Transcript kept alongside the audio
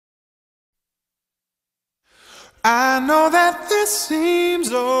I know that this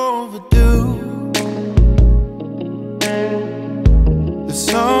seems overdue. There's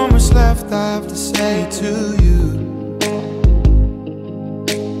so much left I have to say to you.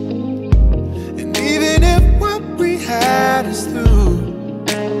 And even if what we had is through,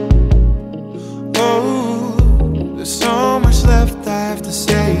 oh, there's so much left I have to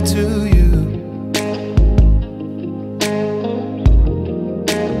say to you.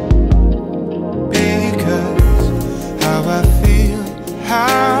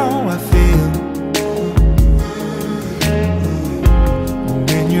 How I feel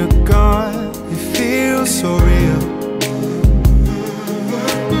when you're gone, it feels so real.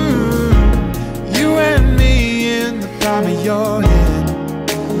 You and me in the palm of your hand.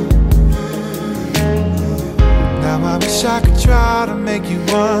 Now I wish I could try to make you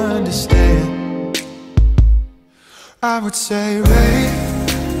understand. I would say, Raye,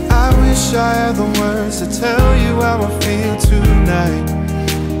 I wish I had the words to tell you how I feel tonight.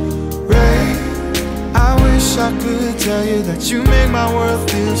 Raye, I wish I could tell you that you make my world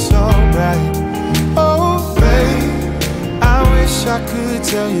feel so bright. Oh, Raye, I wish I could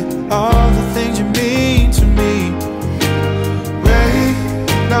tell you all the things you mean to me. Raye,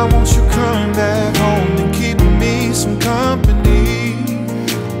 now won't you come back home and keep me some company?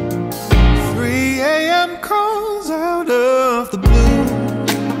 3 a.m. calls out of the blue.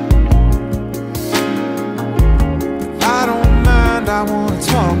 I don't mind, I wanna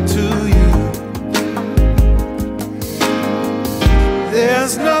talk to you.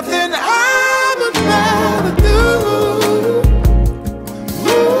 There's nothing I'm about to do.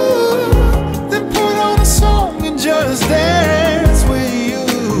 Ooh, then put on a song and just dance with you.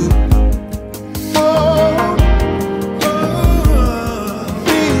 Oh, oh,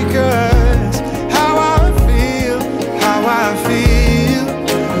 because how I feel, how I feel.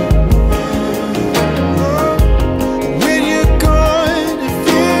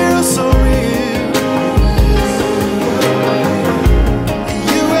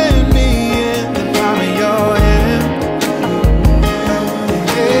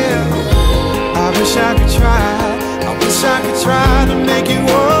 I could try to make you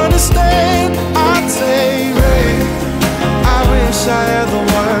understand. I'd say, Raye, I wish I had the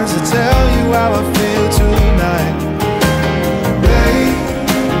words to tell you how I feel tonight. Raye,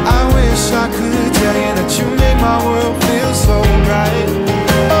 I wish I could tell you that you make my world feel so bright.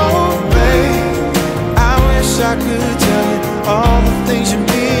 Oh, Raye, I wish I could tell you all the things you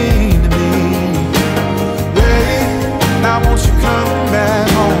mean to me. Raye, now won't you come back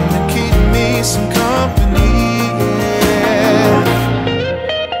home and keep me some company?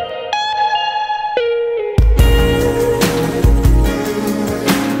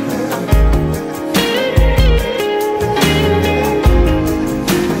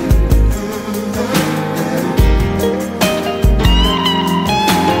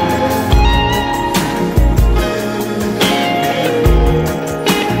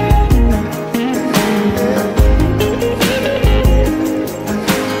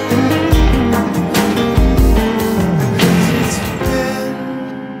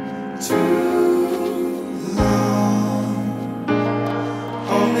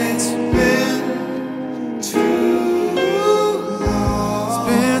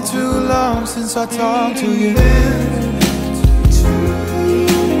 Since I talked to you,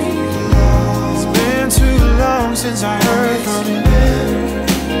 it's been too long since I heard from you.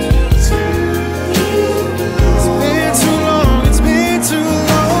 It's been too long, it's been too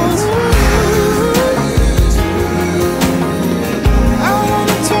long. I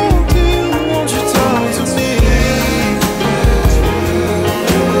wanna talk to you, won't you talk to me?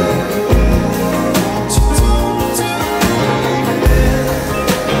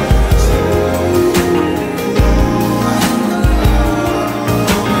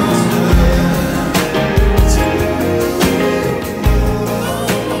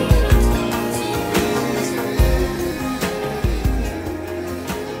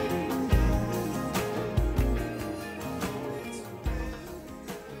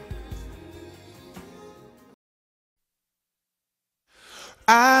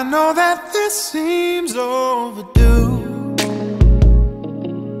 I know that this seems overdue.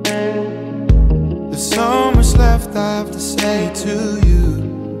 There's so much left I have to say to you.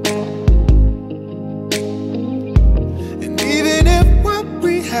 And even if what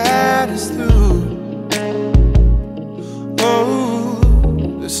we had is through, oh,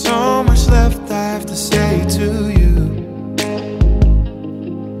 there's so much left I have to say to you.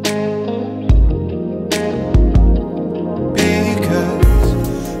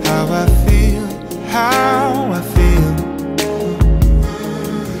 How I feel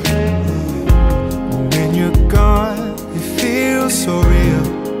when you're gone.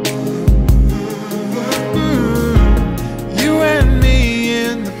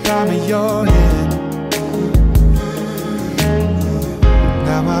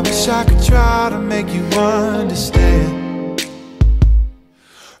 wish I could try to make you understand.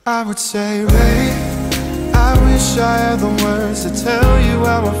 I would say, Ray, I wish I had the words to tell you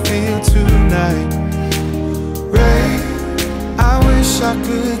how I feel tonight. Ray, I wish I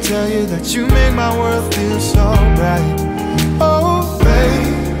could tell you that you make my world feel so bright. Oh,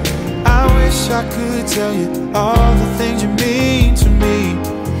 Ray, I wish I could tell you all the things you mean to me.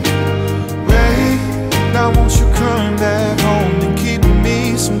 Ray, now won't you come back home and keep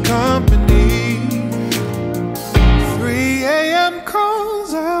me some company? 3 a.m.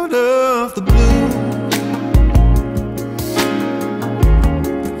 calls out of the blue.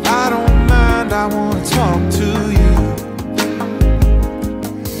 I don't mind, I wanna talk to you.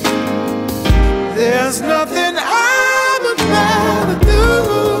 There's nothing I would rather do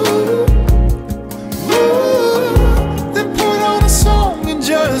than put on a song and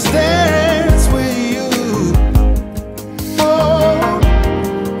just dance with you. Oh,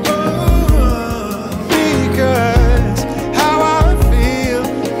 because how I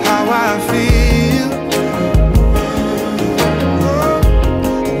feel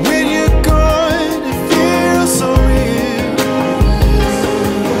when you're gone, it feels so real.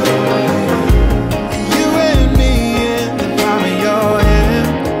 You and me in the palm of your hand.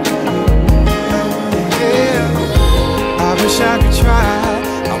 Yeah, I wish I could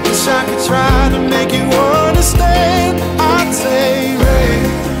try to make you understand. I'd say, Ray,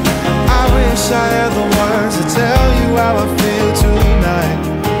 I wish I had the words to tell you how I feel tonight.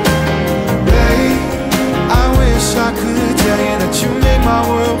 Ray, I wish I could tell you that you make my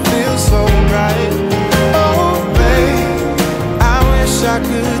world feel so bright. Oh, Ray, I wish I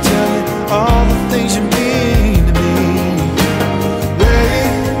could tell you all the things you mean to me. Ray,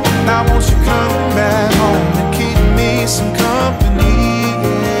 now won't you come back home and keep me some company?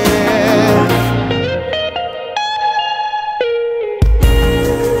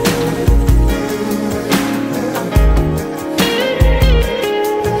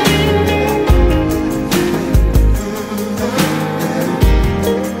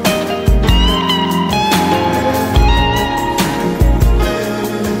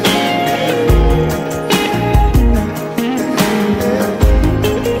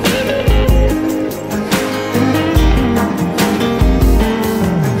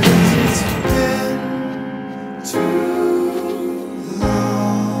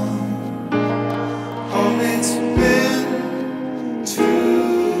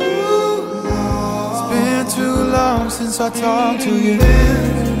 Since I talked to you,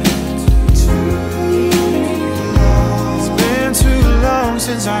 it's been too long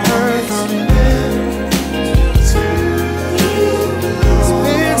since I heard from you. It's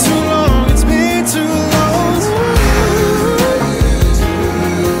been too long, it's been too long.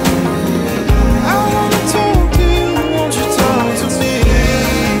 I wanna talk to you, won't you talk to me?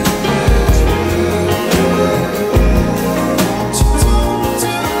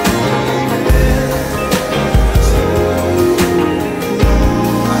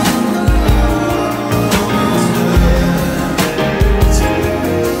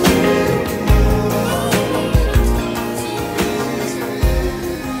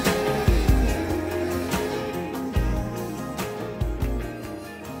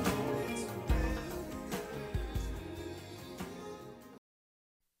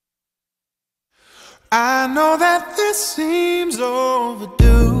 I know that this seems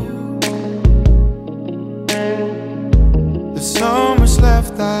overdue. There's so much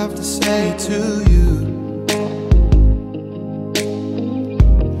left I have to say to you.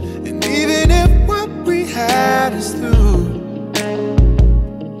 And even if what we had is through,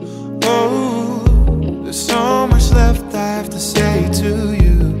 oh, there's so much left I have to say to you.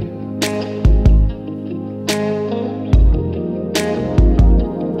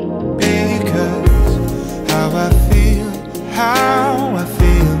 How I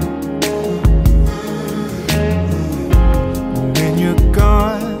feel when you're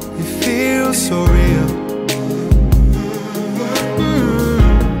gone, it feels so real.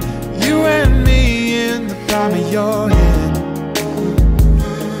 You and me in the palm of your hand.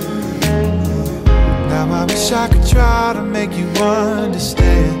 Now I wish I could try to make you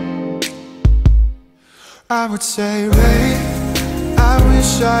understand. I would say, Ray, I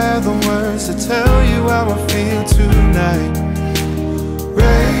wish I had the words to tell you how I feel tonight.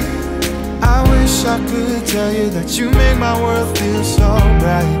 Ray, I wish I could tell you that you make my world feel so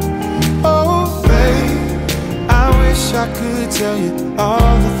bright. Oh, Ray, I wish I could tell you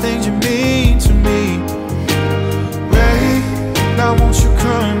all the things you mean to me. Ray, now won't you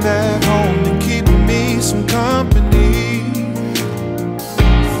come back home and keep me some company?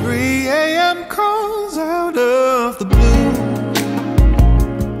 3 a.m. calls out of the blue.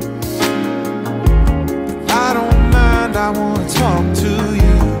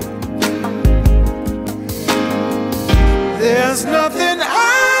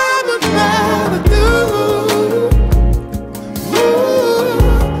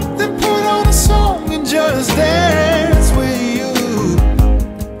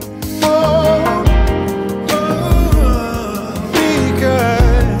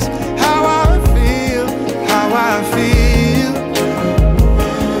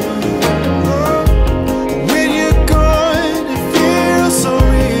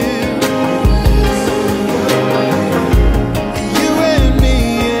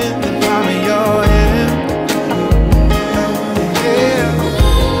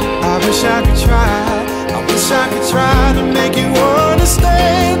 wish I could try, I wish I could try to make you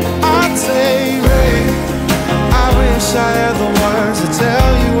understand. I'd say, Ray, I wish I had the words to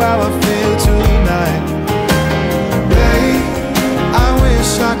tell you how I feel tonight. Ray, I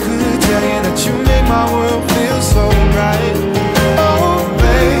wish I could tell you that you make my world feel so right. Oh,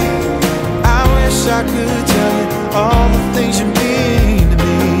 Ray, I wish I could tell you all the things you mean to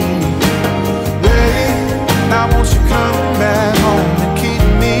me. Ray, now won't you come back home and keep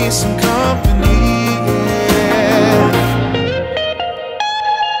me some company?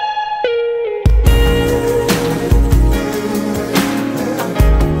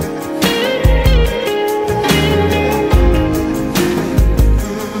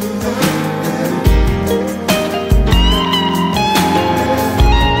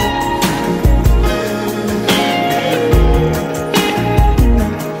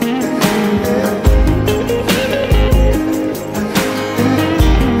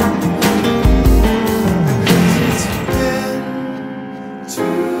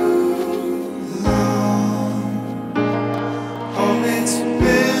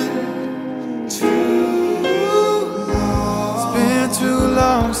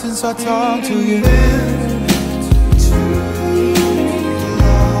 Since I talked to you,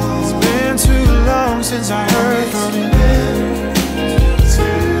 it's been too long since I heard from you.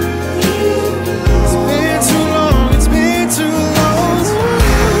 It's been too long, it's been too long.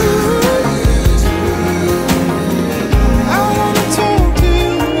 I wanna talk to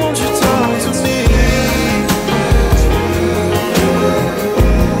you, won't you talk to me?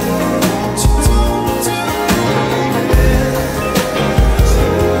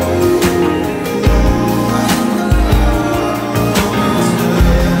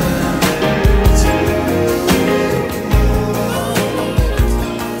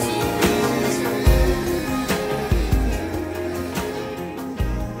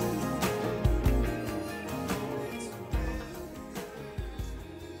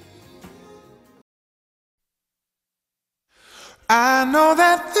 I know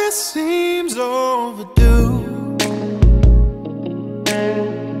that this seems overdue.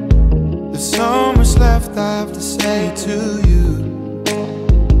 There's so much left I have to say to you.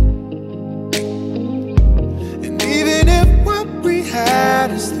 And even if what we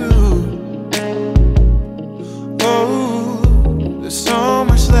had is through, oh, there's so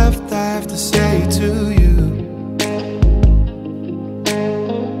much left I have to say to you.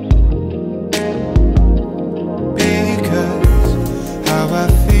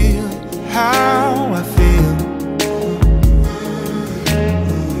 How I feel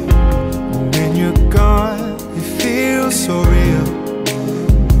when you're gone, it feels so real.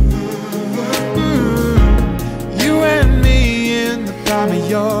 You and me in the palm of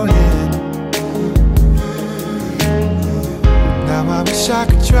your hand. Now I wish I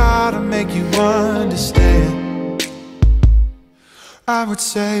could try to make you understand. I would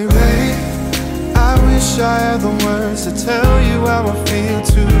say, Ray, I wish I had the words to tell you how I feel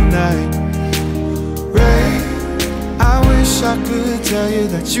tonight. Ray, I wish I could tell you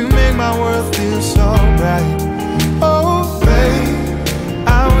that you make my world feel so bright. Oh, Ray,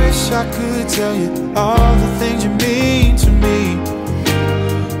 I wish I could tell you all the things you mean to me.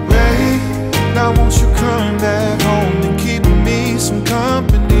 Ray, now won't you come back home and keep me some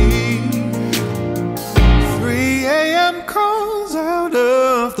company? 3 a.m. calls out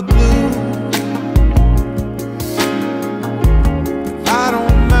of the blue. I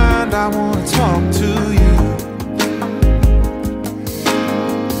don't mind, I wanna talk to you.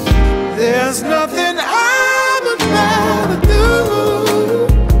 There's nothing I'm about to do.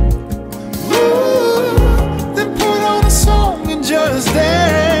 Then put on a song and just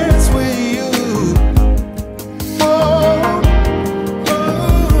dance with you. Oh,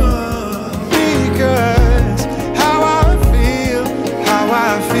 because how I feel, how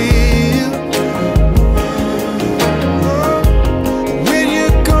I feel. When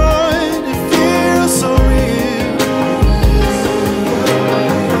you're gone, it feels so real.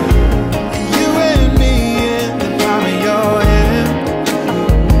 You and me in the palm of your hand.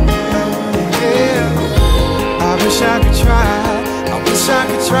 Yeah, I wish I could try, I wish I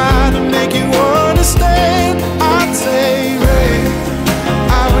could try to make you understand. I'd say, Ray,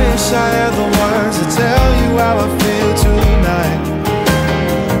 I wish I had the words to tell you how I feel tonight.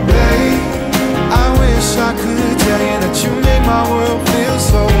 Ray, I wish I could tell you that you make my world feel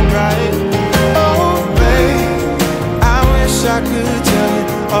so right. Oh, babe, I wish I could tell you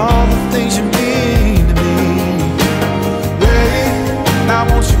all the things you mean to me. Babe, now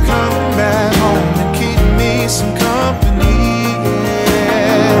won't you come back home and keep me some company?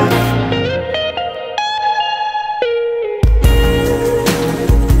 Yeah.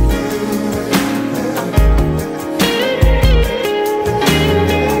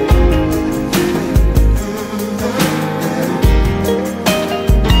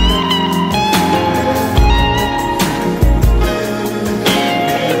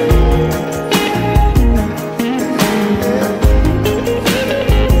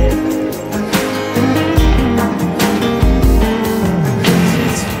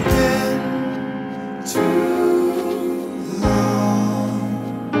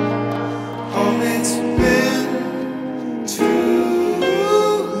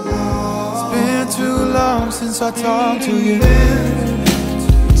 since I talked to you.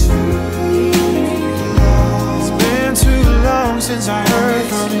 It's been too long since I heard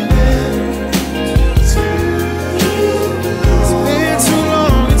from you. It's been too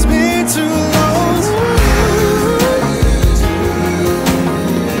long, it's been too long.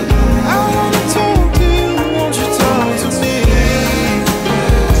 I wanna talk to you, won't you talk to me?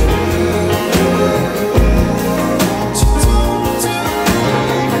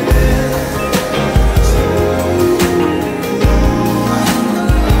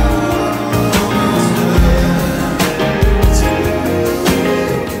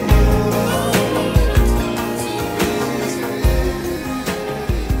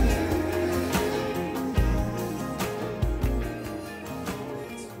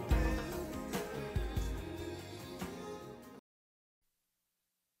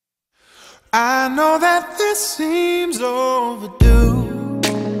 I know that this seems overdue.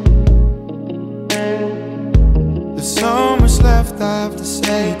 There's so much left I have to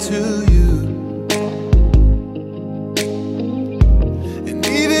say to you. And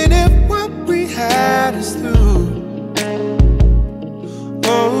even if what we had is through,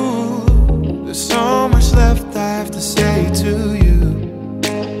 oh, there's so much left I have to say to you.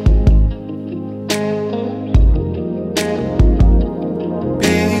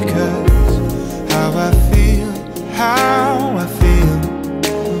 How I feel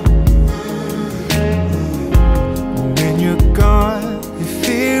when you're gone, it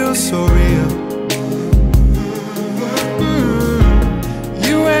feels so real.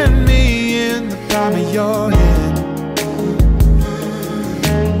 You and me in the palm of your hand.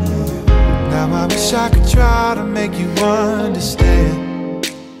 Now I wish I could try to make you understand.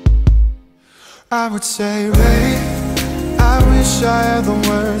 I would say, Raye, I wish I had the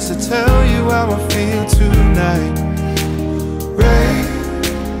words to tell you how I feel tonight. Raye,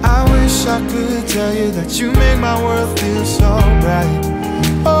 I wish I could tell you that you make my world feel so bright.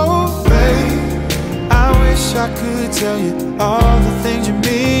 Oh, Raye, I wish I could tell you all the things you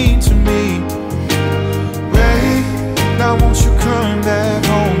mean to me. Raye, now won't you come back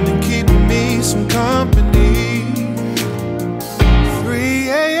home and keep me some company? 3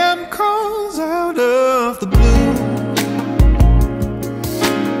 a.m. calls out of the blue.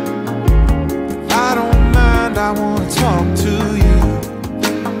 I don't mind, I wanna talk to you.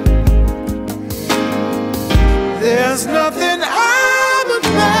 There's nothing I would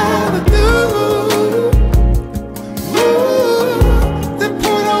rather do than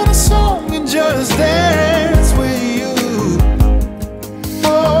put on a song and just dance with you.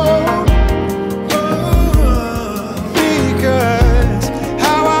 Oh, because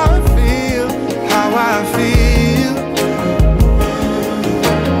how I feel, how I feel.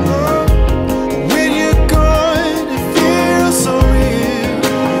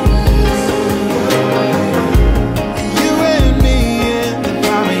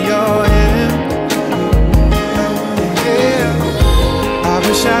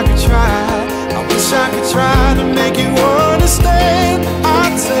 I could try to make you understand.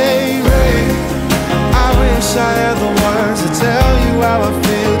 I'd say, Raye, I wish I had the words to tell you how I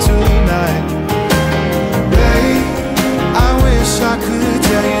feel tonight. Raye, I wish I could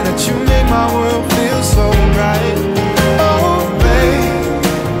tell you that you make my world feel so bright. Oh, Raye,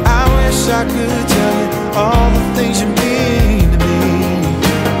 I wish I could tell you all the things you mean to me.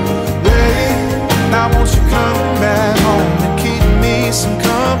 Raye, now won't you come back home and keep me some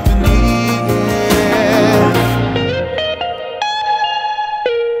company?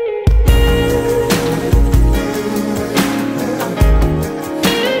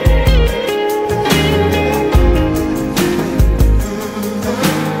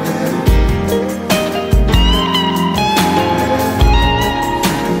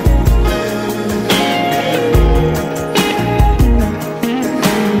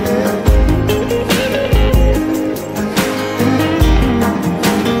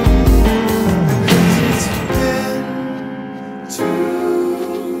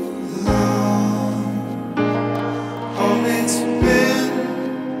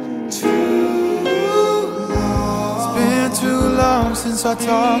 Since I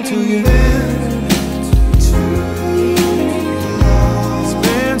talked to you, it's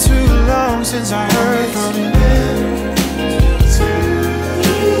been too long since I heard from you.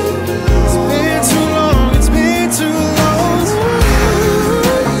 It's been too long, it's been too long.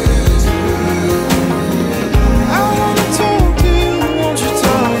 I wanna talk to you, won't you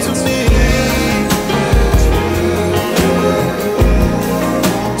talk to me?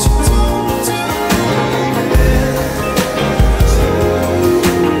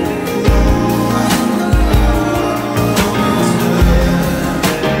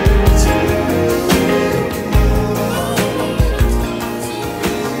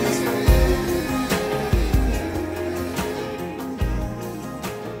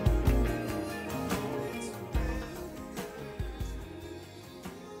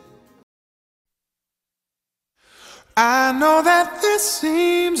 I know that this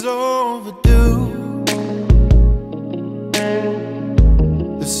seems overdue.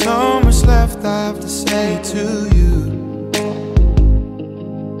 There's so much left I have to say to you.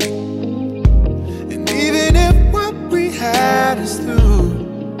 And even if what we had is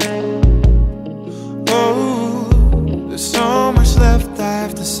through, oh, there's so much left I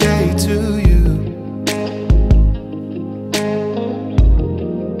have to say to you.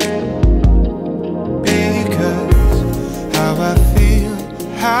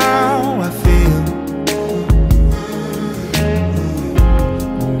 How I feel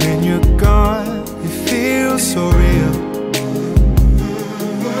when you're gone, it feels so real.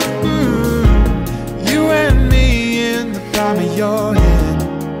 You and me in the palm of your hand.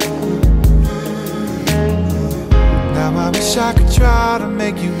 Now I wish I could try to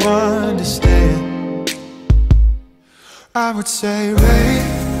make you understand. I would say, Raye,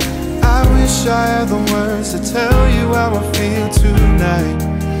 I wish I had the words to tell you how I feel tonight.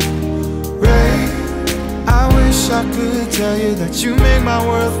 Raye, I wish I could tell you that you make my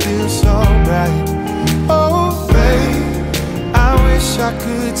world feel so bright. Oh, Raye, I wish I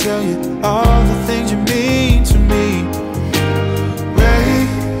could tell you all the things you mean to me. Raye,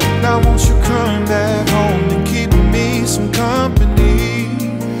 now won't you come back home and keep me some company?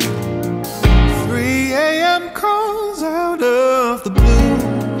 3 a.m. calls out of the blue.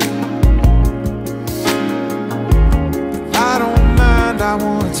 I don't mind, I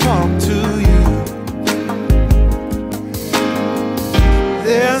wanna talk to you.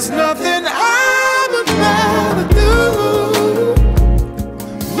 There's nothing I would rather do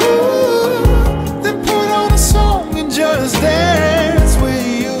than put on a song and just dance with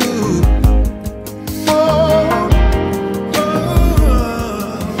you. Oh,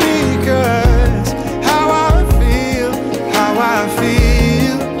 because how I feel, how I feel.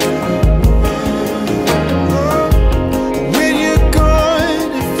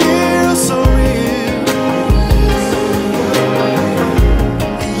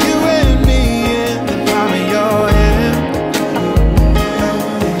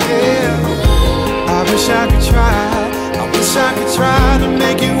 I could try to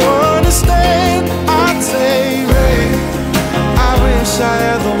make you understand. I'd say, Raye, I wish I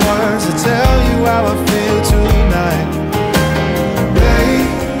had the words to tell you how I feel tonight. Raye,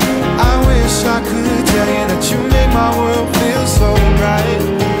 I wish I could tell you that you make my world feel so bright.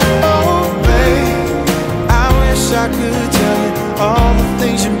 Oh, Raye, I wish I could tell you all the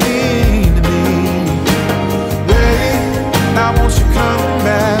things you mean to me. Raye, now won't you come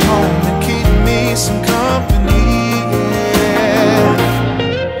back home and keep me some company?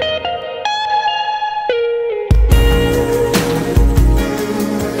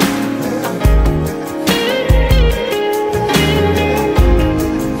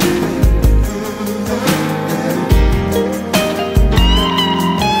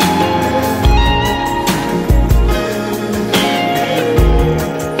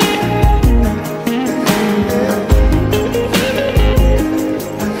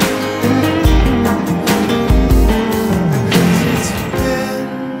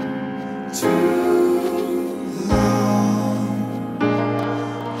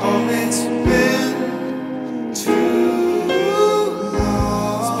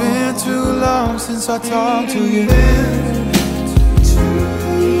 Since I talked to you,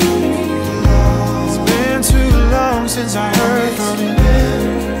 it's been too long since I heard from you.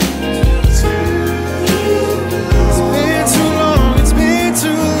 It's been too long, it's been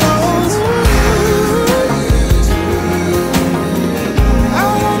too long. I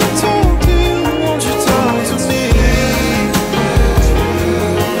wanna talk to you, won't you talk to me?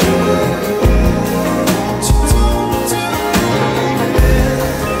 Won't you talk to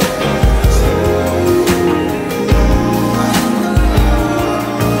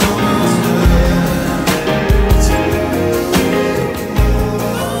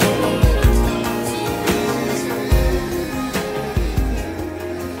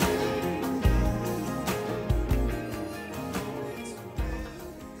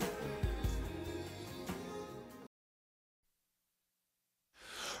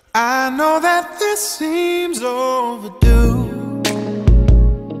I know that this seems overdue.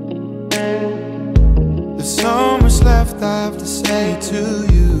 There's so much left I have to say to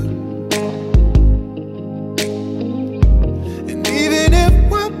you. And even if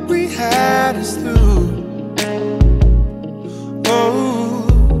what we had is through, oh,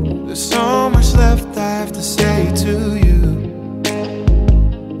 there's so much left I have to say to you.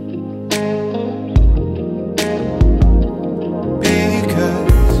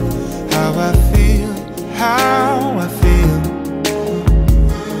 How I feel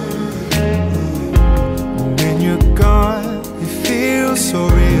when you're gone.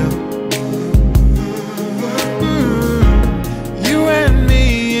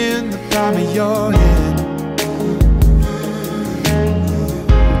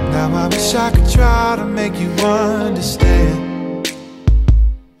 wish I could try to make you understand.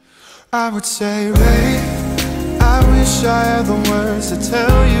 I would say, Ray, I wish I had the words to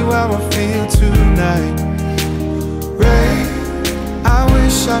tell you how I feel tonight. Ray, I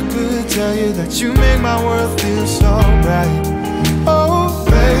wish I could tell you that you make my world feel so bright. Oh,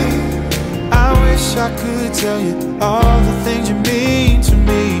 Ray, I wish I could tell you all the things you mean to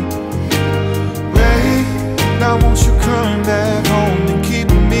me. Ray, now won't you come back home and keep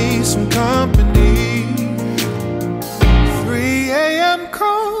me some company? 3 a.m.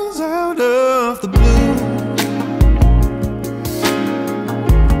 calls out of the blue.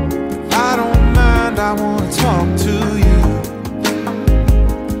 I don't mind, I wanna talk to you.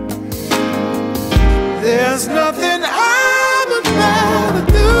 There's nothing I'm about to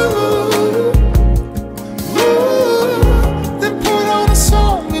do. Then put on a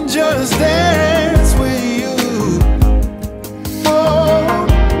song and just dance with you.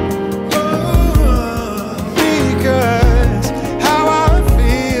 Because how I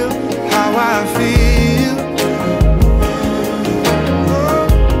feel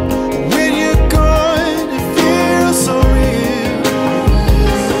when you're gone, it feels so real.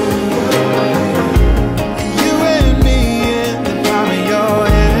 You and me in the palm of your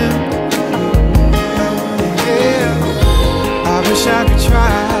hand. Yeah. I wish I could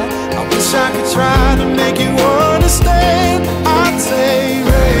try to make you understand. I'd say,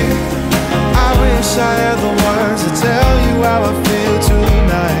 Ray, I wish I had the words to tell you how I feel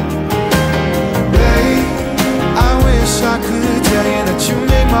tonight. Ray, I wish I could tell you that you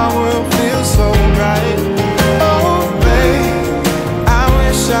make my world feel so bright. Oh, Ray, I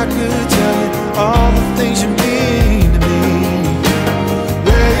wish I could tell you all the things you mean to me.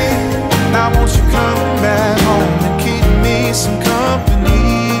 Ray, now won't you come back home and keep me some company?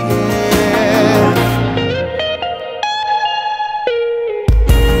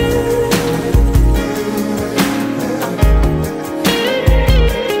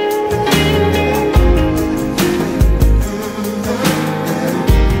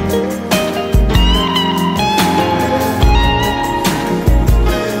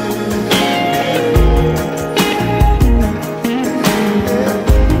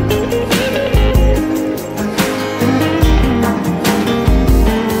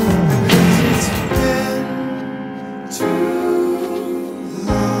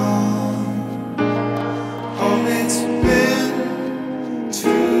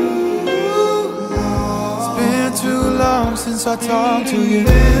 Since I talked to you,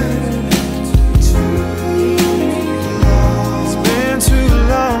 it's been too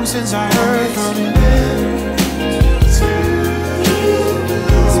long since I heard from you.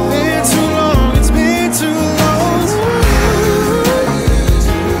 It's been too long, it's been too long.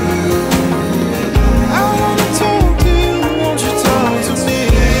 I wanna talk to you, won't you talk to me?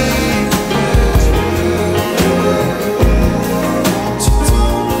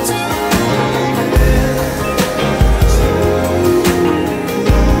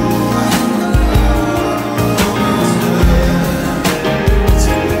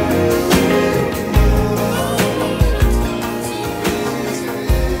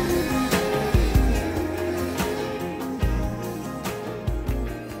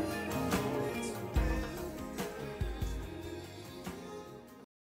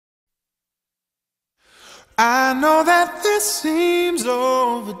 I know that this seems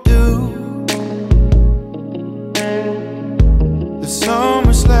overdue. There's so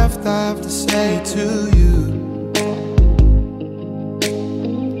much left I have to say to you.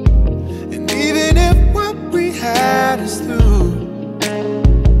 And even if what we had is through,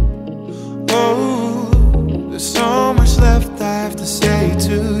 oh, there's so much left I have to say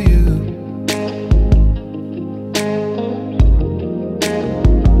to you.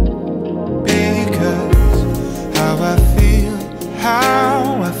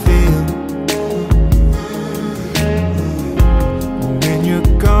 How I feel when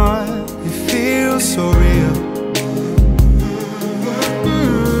you're gone, it feels so real.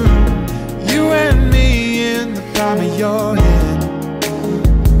 You and me in the palm of your hand.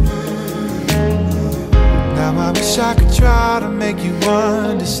 Now I wish I could try to make you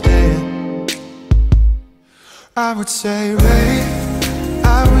understand. I would say, Ray,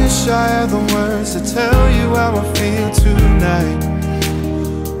 I wish I had the words to tell you how I feel tonight.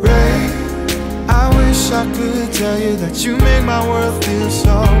 Ray, I wish I could tell you that you make my world feel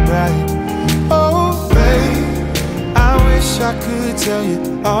so bright. Oh, Ray, I wish I could tell you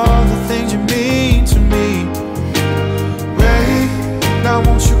all the things you mean to me. Ray, now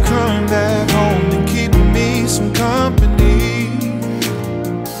won't you come back home and keep me some company?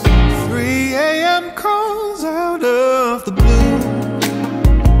 3 a.m. calls out of the blue.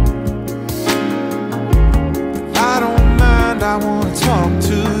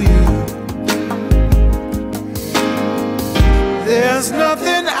 There's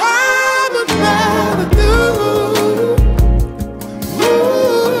nothing I would rather do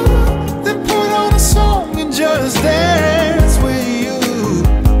than put on a song and just dance with you.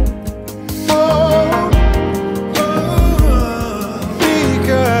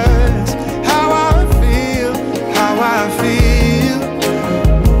 Because how I feel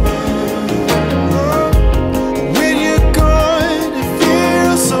when you're gone, it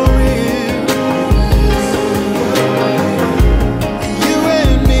feels so real. You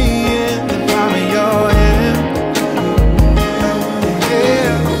and me in the palm of your hand.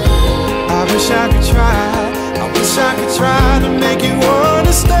 Yeah, I wish I could try to make you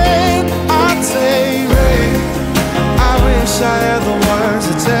understand. I'd say, Ray, I wish I had the words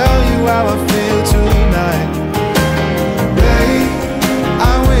to tell you how I feel tonight. Ray,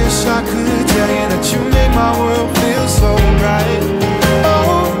 I wish I could tell you that you make my world feel so bright.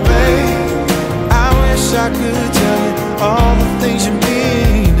 Oh, Ray, I wish I could tell you all the things you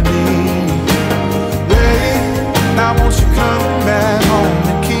mean to me. Ray, now won't you come back home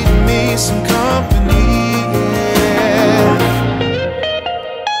and keep me some company?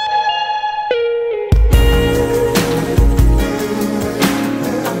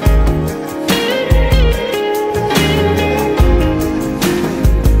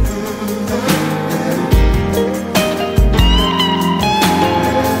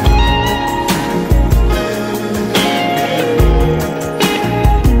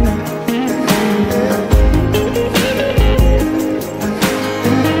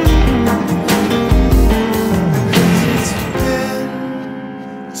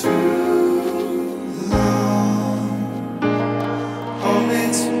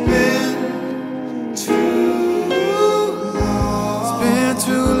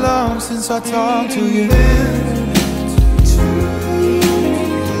 Since I talked to you,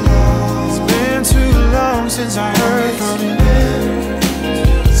 it's been too long since I heard from you.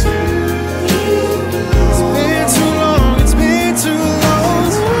 It's been too long, it's been too long.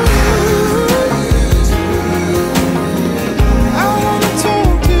 I wanna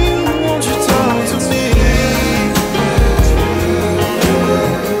talk to you, won't you talk to me?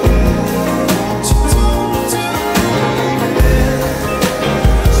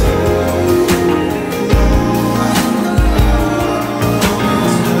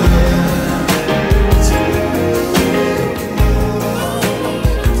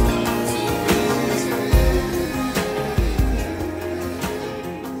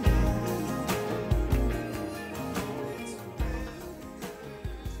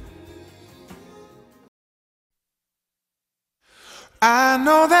 I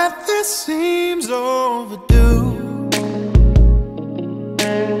know that this seems overdue.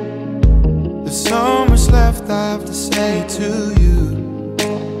 There's so much left I have to say to you.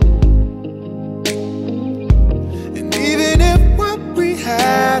 And even if what we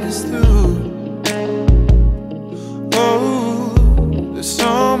had is through, oh, there's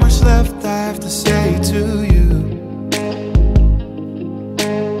so much left I have to say to you.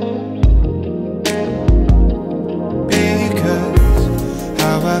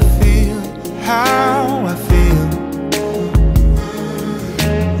 How I feel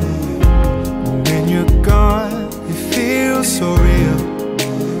when you're gone, it feels so real.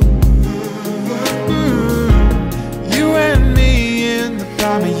 You and me in the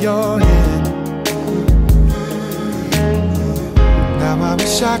palm of your hand. Now I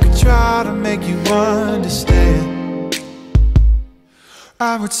wish I could try to make you understand.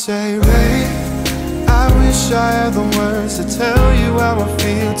 I would say, Ray, I wish I had the words to tell you how I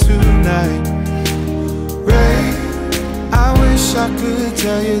feel tonight. Ray, I wish I could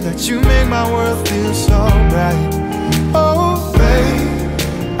tell you that you make my world feel so bright. Oh, Ray,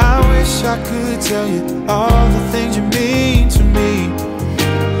 I wish I could tell you all the things you mean to me.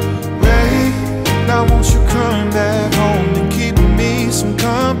 Ray, now won't you come back home and keep me some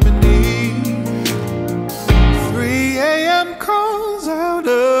company? 3 a.m. calls out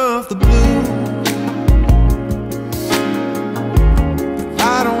of the blue.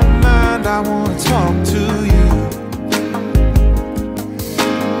 I don't mind, I wanna talk to you.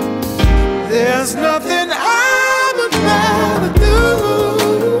 There's nothing I would rather do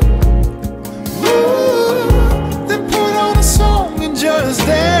than put on a song and just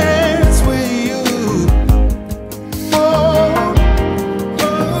dance with you.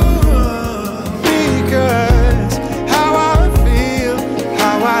 Because how I feel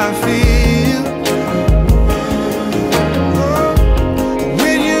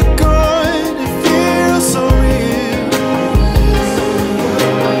when you're gone, it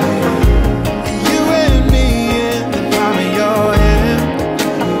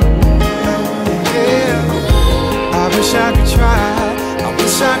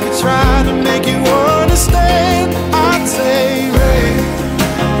try to make you understand. I'd say, Ray,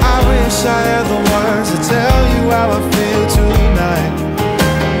 I wish I had the words to tell you how I feel tonight.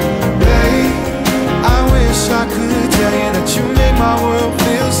 Ray, I wish I could tell you that you make my world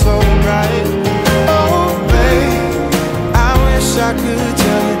feel so right. Oh, Ray, I wish I could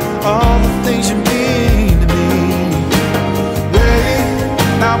tell you all the things you mean to me. Ray,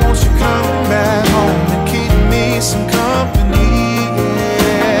 now won't you come back home and keep me some company?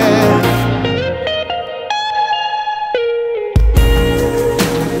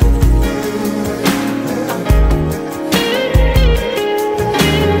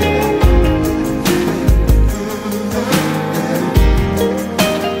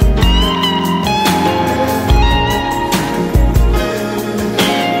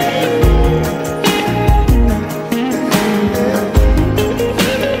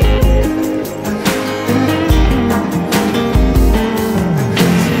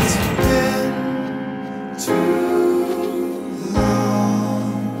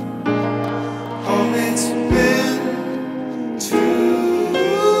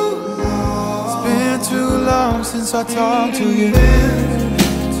 Since I talked to you,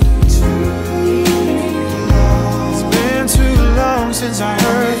 it's been too long since I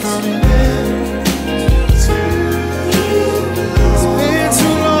heard from you. It's been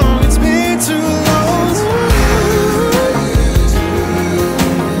too long, it's been too long.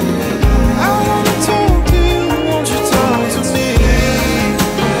 I wanna talk to you, won't you talk to me?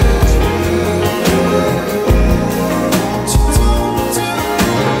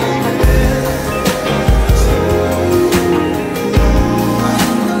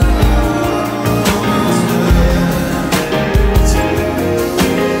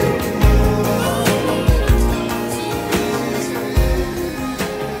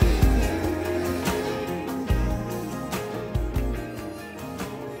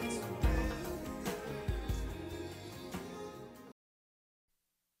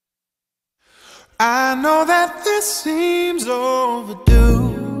 I know that this seems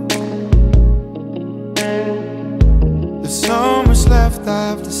overdue. There's so much left I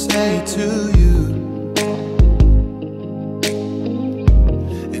have to say to you.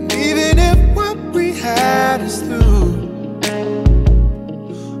 And even if what we had is through,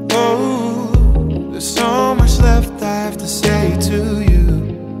 oh, there's so much left I have to say to you.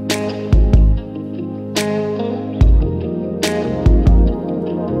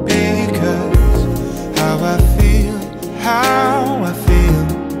 How I feel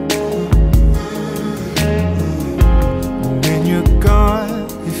when you're gone,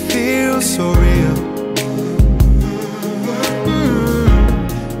 it feels so real.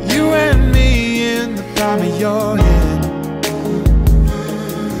 You and me in the palm of your hand.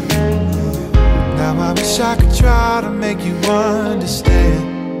 Now I wish I could try to make you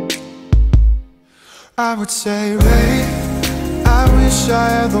understand. I would say, Ray, I wish I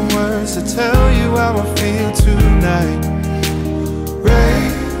had the words to tell you how I feel tonight. Ray,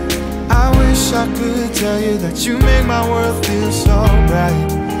 I wish I could tell you that you make my world feel so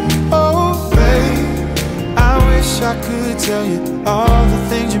bright. Oh, Ray, I wish I could tell you all the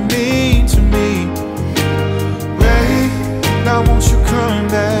things you mean to me. Ray, now won't you come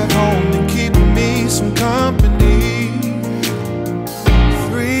back home and keep me some company?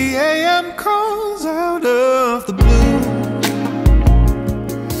 3 a.m. calls out of the blue.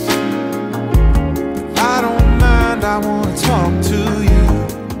 I don't mind, I wanna talk to you.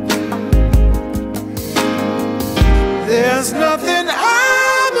 There's nothing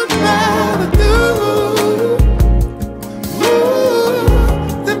I'm about to do.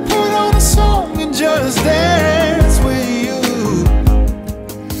 Ooh, then put on a song and just dance with you.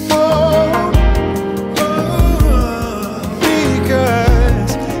 Oh, oh,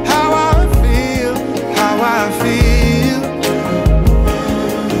 because how I feel, how I feel.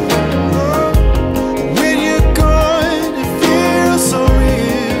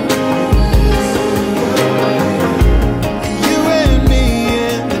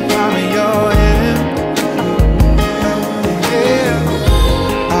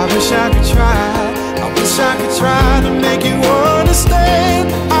 I could try to make you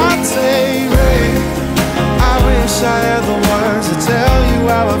understand. I'd say, Ray, I wish I had the words to tell you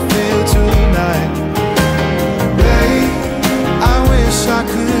how I feel tonight. Ray, I wish I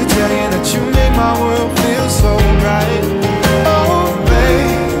could tell you that you make my world feel so right. Oh, Ray,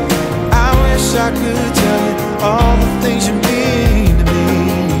 I wish I could tell you all the things you mean to me.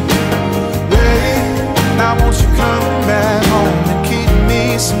 Ray, now won't you come back home and keep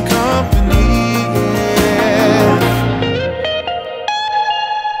me some company?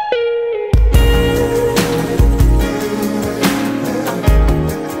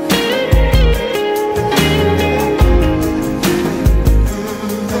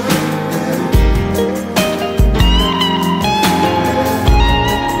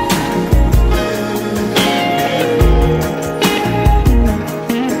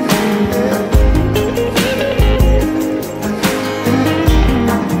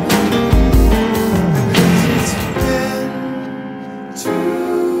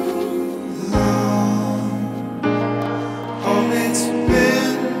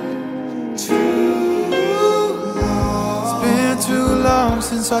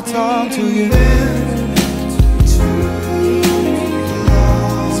 since I talked to you.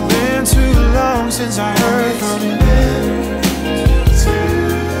 It's been too long since I heard from you.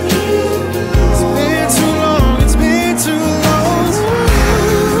 It's been too long, it's been too long.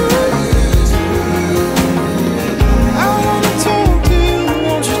 I wanna talk to you,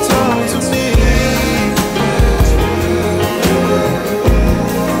 won't you talk to me?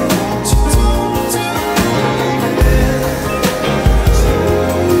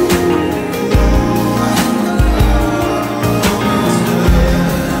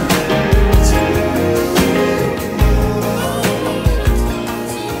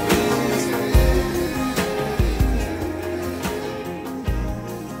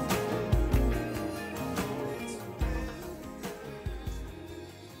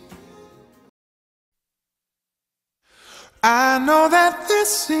 I know that this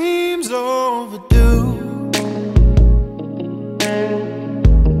seems overdue.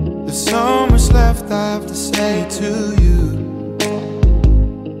 There's so much left I have to say to you.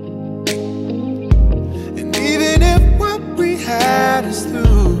 And even if what we had is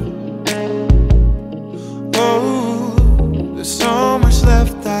through, oh, there's so much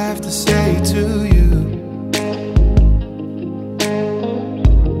left I have to say to you.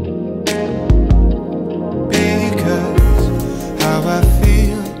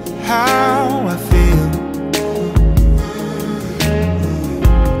 How I feel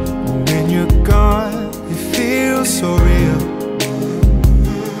when you're gone, it feels so real.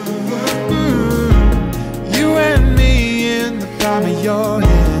 You and me in the palm of your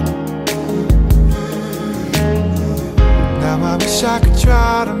hand. Now I wish I could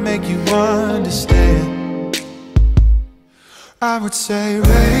try to make you understand. I would say,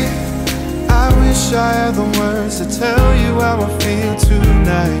 Raye, I wish I had the words to tell you how I feel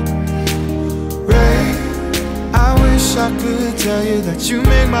tonight. Raye, I wish I could tell you that you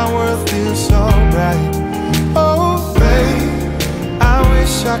make my world feel so bright. Oh, Raye, I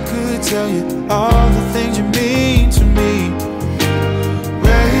wish I could tell you all the things you mean to me.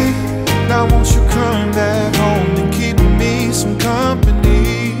 Raye, now won't you come back home and keep me some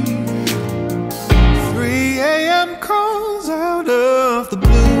company? 3 a.m. calls out of the blue.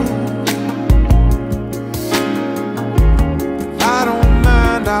 I don't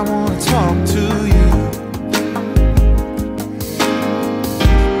mind, I wanna talk to you.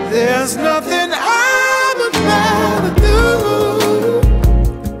 There's nothing I'm about to do.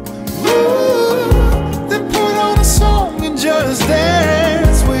 Then put on a song and just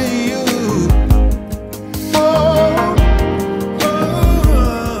dance with you. Oh,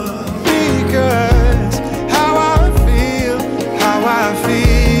 because how I feel, how I feel.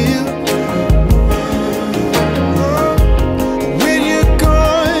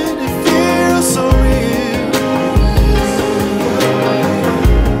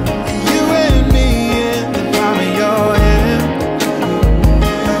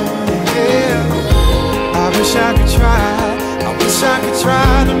 I could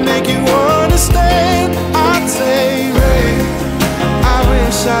try to make you understand. I'd say, Raye, I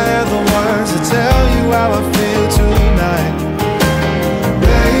wish I had the words to tell you how I feel tonight.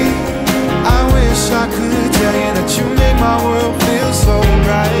 Raye, I wish I could tell you that you make my world feel so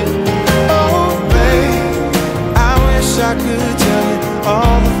bright. Oh, Raye, I wish I could tell you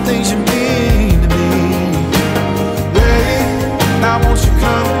all the things you mean to me. Raye, now won't you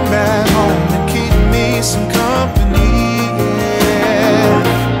come back home and keep me some company?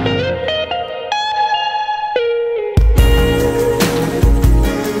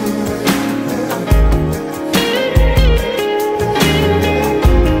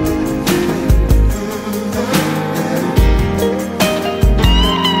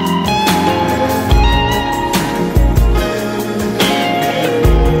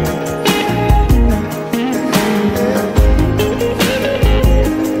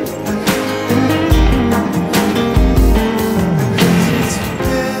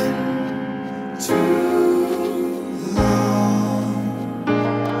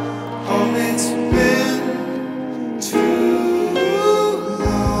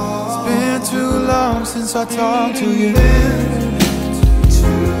 Since I talked to you,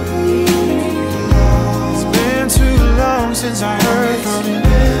 it's been too long since I heard from you.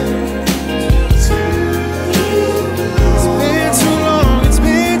 It's been too long, it's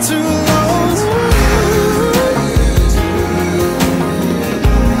been too long.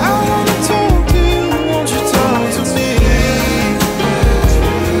 I wanna talk to you, won't you talk to me?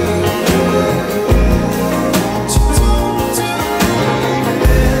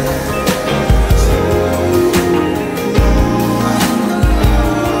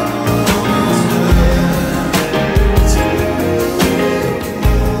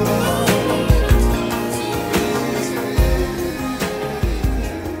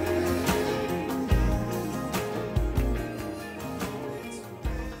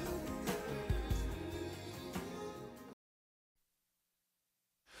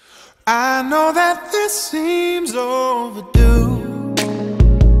 I know that this seems overdue.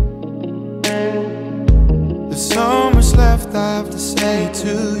 There's so much left I have to say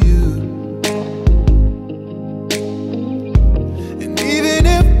to you. And even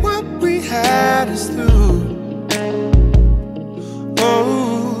if what we had is through,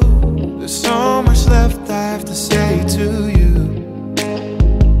 oh, there's so much left I have to say to you.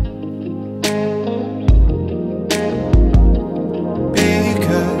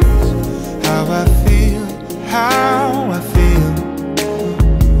 How I feel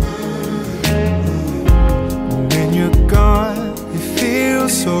when you're gone, it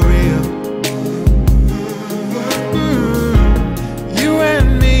feels so real. You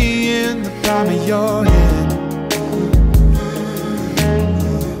and me in the palm of your hand.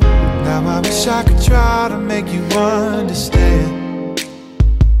 Now I wish I could try to make you understand.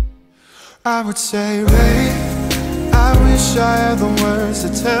 I would say, Raye, I wish I had the words to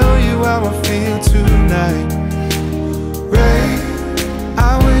tell you how I feel tonight. Raye,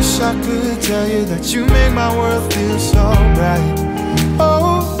 I wish I could tell you that you make my world feel so bright.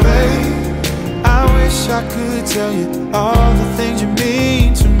 Oh, Raye, I wish I could tell you all the things you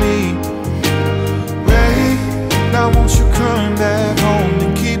mean to me. Raye, now won't you come back home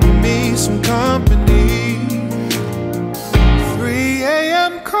and keep me some company? 3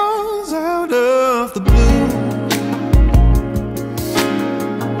 a.m. calls out of the blue.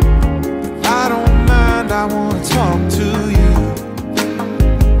 I don't mind, I wanna talk to you.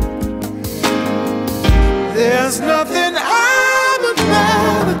 There's nothing I would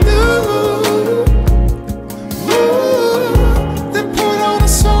rather do than put on a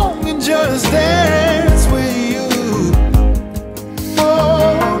song and just dance with you.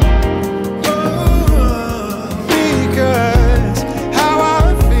 Oh, because how I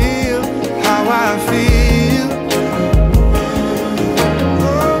feel, how I feel.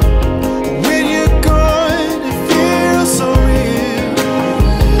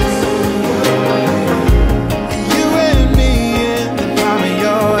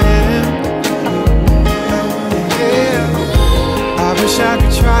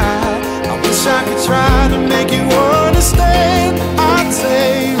 I could try to make you understand. I'd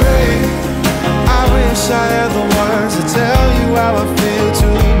say, Raye, I wish I had the words to tell you how I feel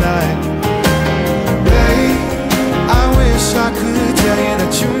tonight. Raye, I wish I could tell you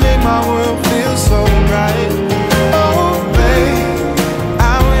that you make my world feel so bright. Oh, Raye,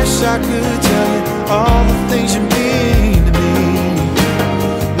 I wish I could tell you all the things you mean to me.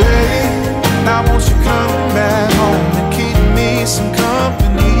 Raye, now won't you come back home and keep me some company?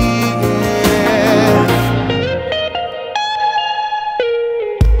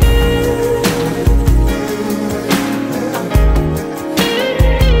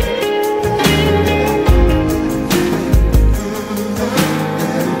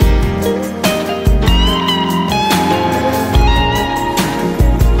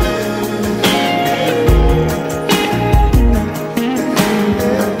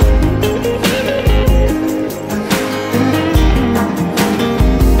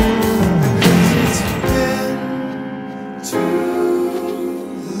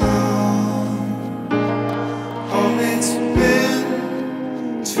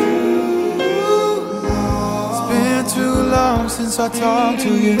 Since I talked to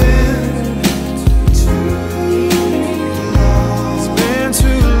you, it's been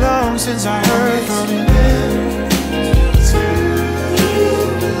too long since I heard from you.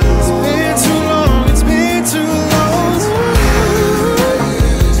 It's been too long, it's been too long.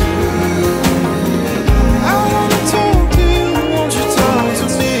 I wanna talk to you, won't you talk to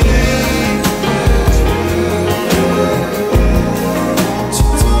me? Won't you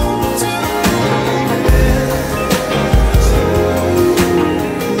talk to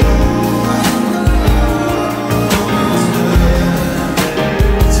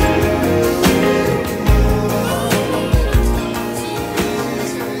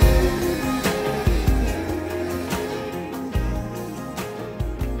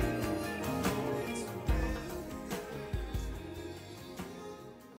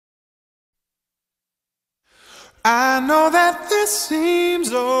I know that this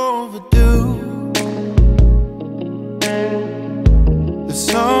seems overdue. There's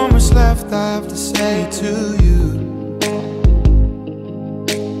so much left I have to say to you.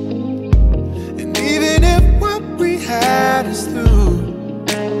 And even if what we had is through,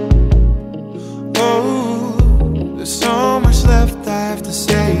 oh, there's so much left I have to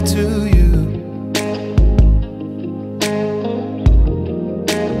say to you.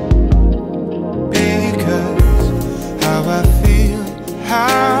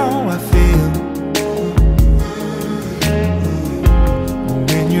 How I feel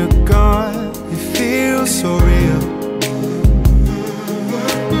when you're gone.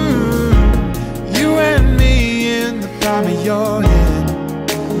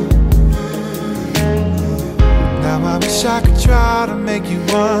 wish I could try to make you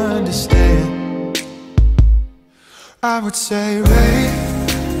understand. I would say, Ray,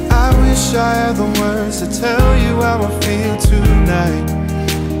 I wish I had the words to tell you how I feel tonight.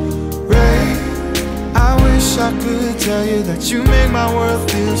 Ray, I wish I could tell you that you make my world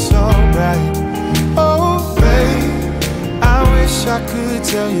feel so bright. Oh, Ray, I wish I could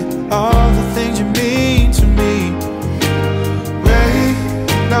tell you all the things you mean to me. Ray,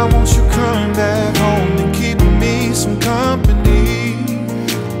 now won't you come back home and keep me some company?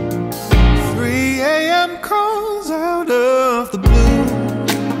 3 a.m. calls out of the blue.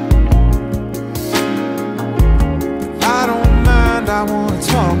 I don't mind, I wanna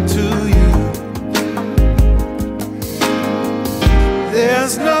talk to you.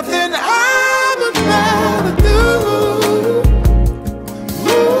 There's nothing I'm about to do.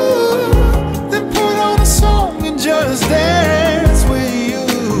 Then put on a song and just dance with you.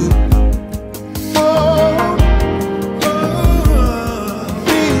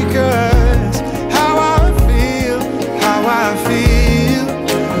 Because how I feel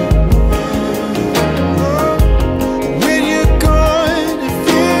when you're gone, it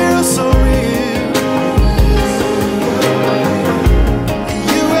feels so real.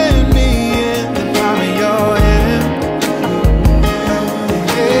 You and me in the palm of your hand.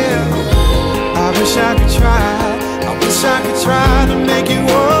 Yeah, I wish I could try to make you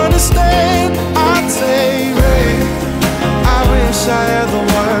understand. I'd say, Ray, I wish I had the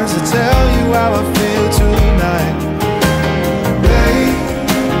words to tell you how I feel tonight. Ray,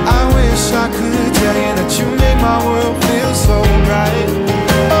 I wish I could tell you that you make my world feel so bright.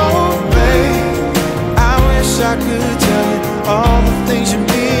 Oh, Ray, I wish I could tell you all the things you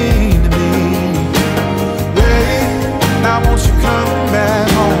mean to me. Ray, now won't you come back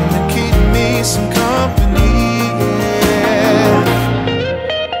home and keep me some company?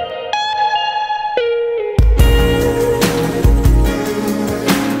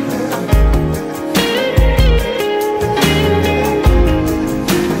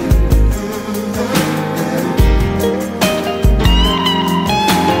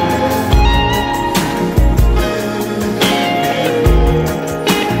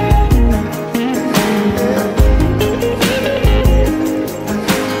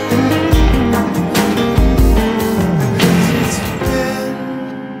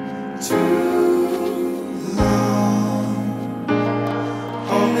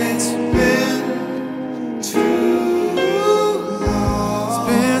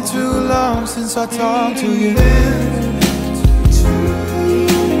 Since I talked to you,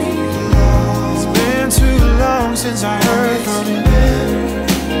 it's been too long since I heard from you.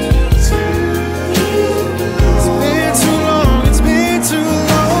 It's been too long, it's been too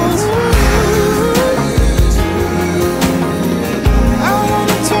long. I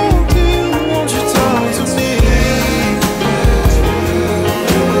wanna talk to you, won't you talk to me?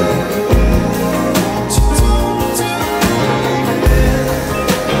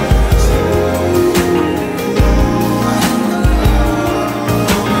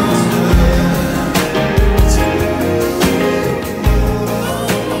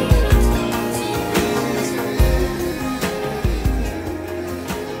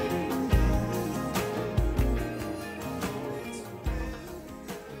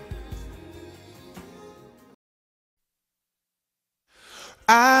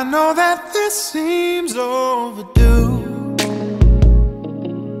 I know that this seems overdue.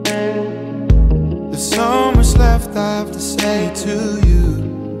 There's so much left I have to say to you.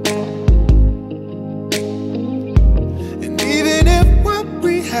 And even if what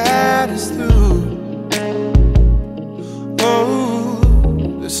we had is through, oh,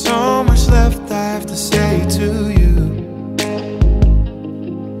 there's so much left I have to say to you.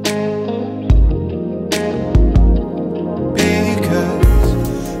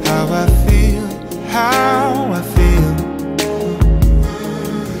 How I feel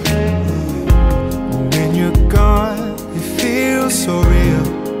when you're gone, it feels so real.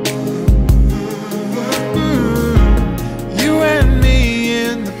 You and me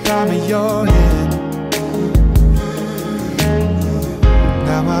in the palm of your hand.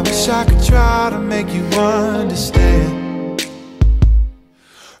 Now I wish I could try to make you understand.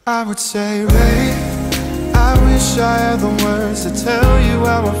 I would say, Ray, I wish I had the words to tell you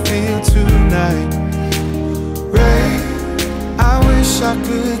how I feel tonight. Ray, I wish I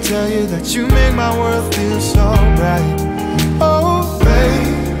could tell you that you make my world feel so bright. Oh, Ray,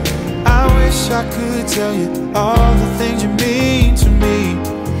 I wish I could tell you all the things you mean to me.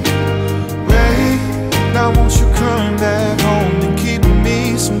 Ray, now won't you come back home and keep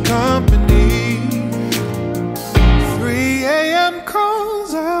me some company? 3 a.m.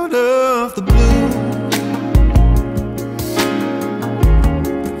 calls out of the blue.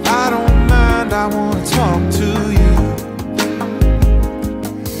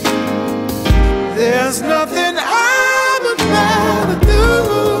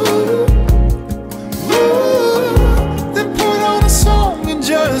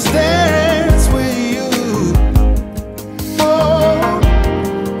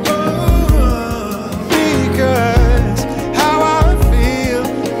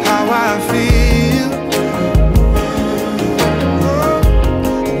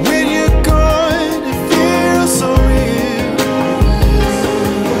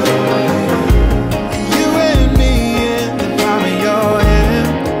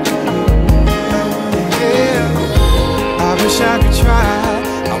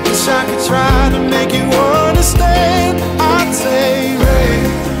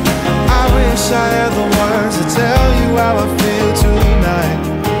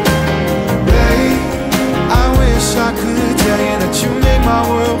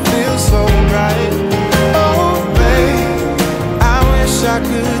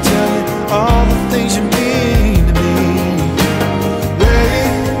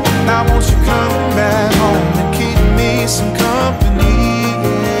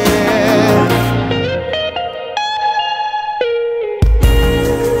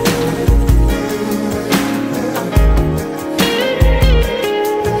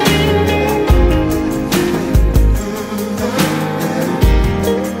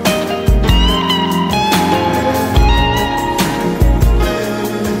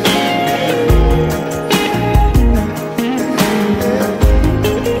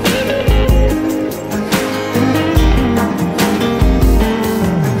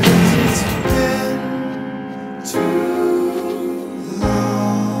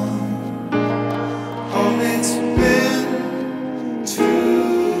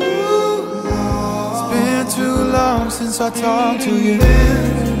 too long since I talked to you.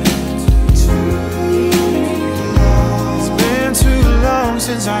 It's been too long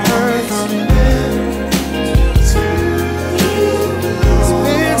since I heard from you. It's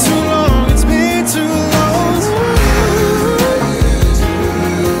been too long, it's been too long.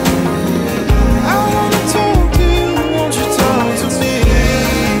 I wanna talk to you, won't you talk to me?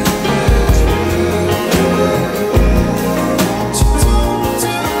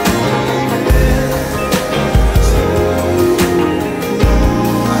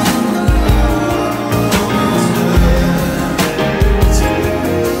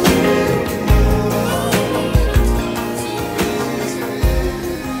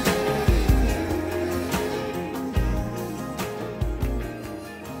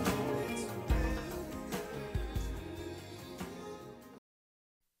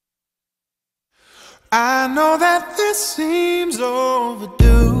 I know that this seems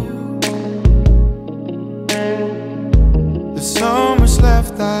overdue. There's so much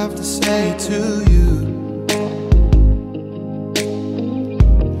left I have to say to you.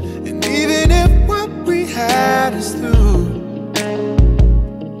 And even if what we had is through,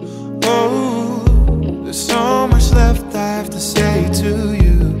 oh, there's so much left I have to say to you.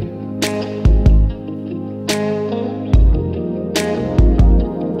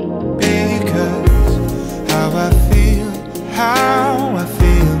 How I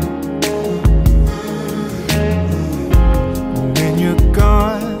feel when you're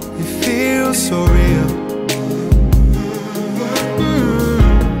gone, it feels so real.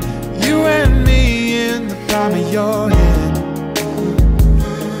 You and me in the palm of your hand.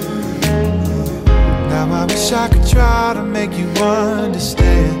 Now I wish I could try to make you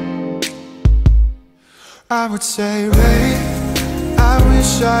understand. I would say, Raye, I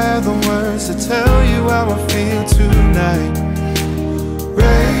wish I had the words to tell you how I feel tonight.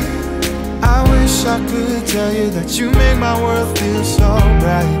 Raye, I wish I could tell you that you make my world feel so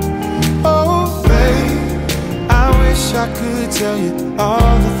bright. Oh, Raye, I wish I could tell you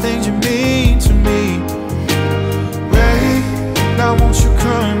all the things you mean to me. Raye, now won't you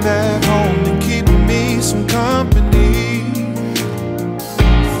come back home and keep me some company?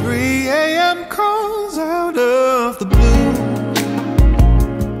 3 a.m. calls out of the blue.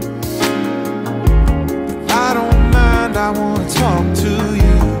 I don't mind, I wanna talk to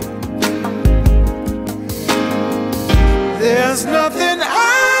you. There's nothing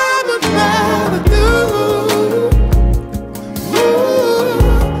I would rather do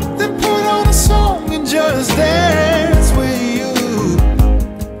than put on a song and just dance with you.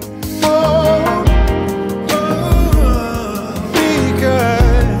 Oh,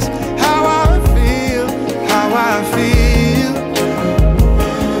 because how I feel, how I feel.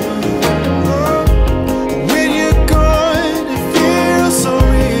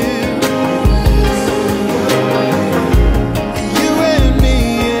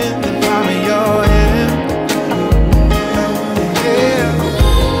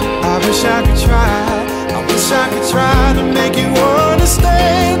 I could try to make you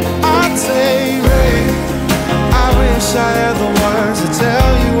understand. I'd say, Raye, I wish I had the words to tell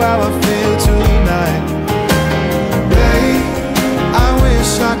you how I feel tonight. Raye, I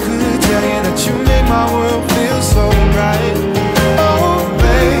wish I could tell you that you make my world feel so bright. Oh,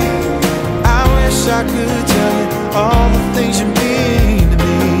 Raye, I wish I could tell you all the things you mean to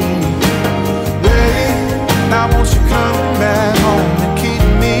me. Raye, now won't you come back home and keep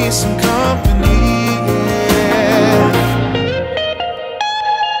me some company?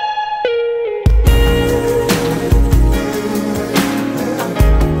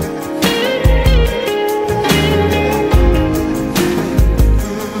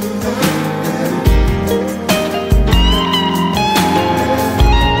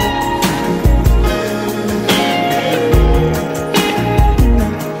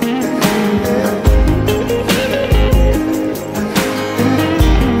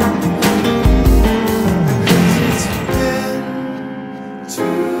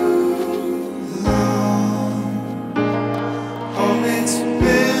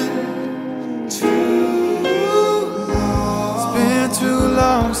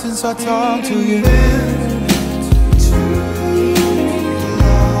 Since I talked to you,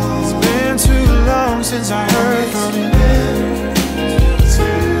 it's been too long since I heard